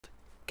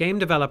Game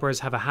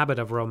developers have a habit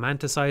of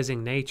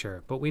romanticizing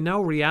nature, but we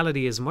know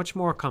reality is much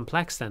more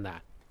complex than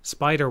that.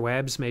 Spider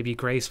webs may be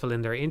graceful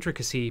in their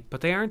intricacy, but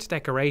they aren't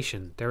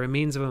decoration, they're a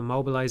means of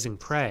immobilizing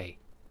prey.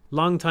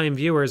 Long-time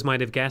viewers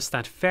might have guessed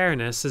that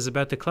fairness is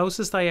about the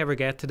closest I ever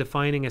get to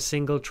defining a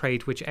single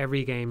trait which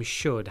every game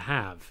should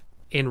have.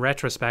 In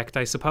retrospect,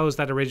 I suppose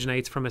that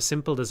originates from a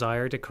simple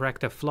desire to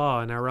correct a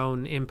flaw in our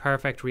own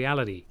imperfect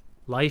reality.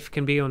 Life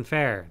can be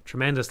unfair,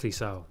 tremendously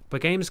so,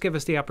 but games give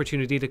us the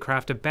opportunity to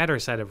craft a better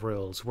set of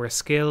rules where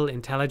skill,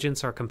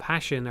 intelligence, or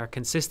compassion are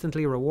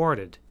consistently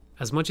rewarded.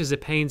 As much as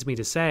it pains me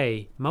to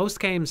say, most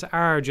games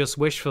are just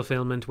wish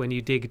fulfillment when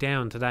you dig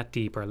down to that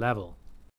deeper level.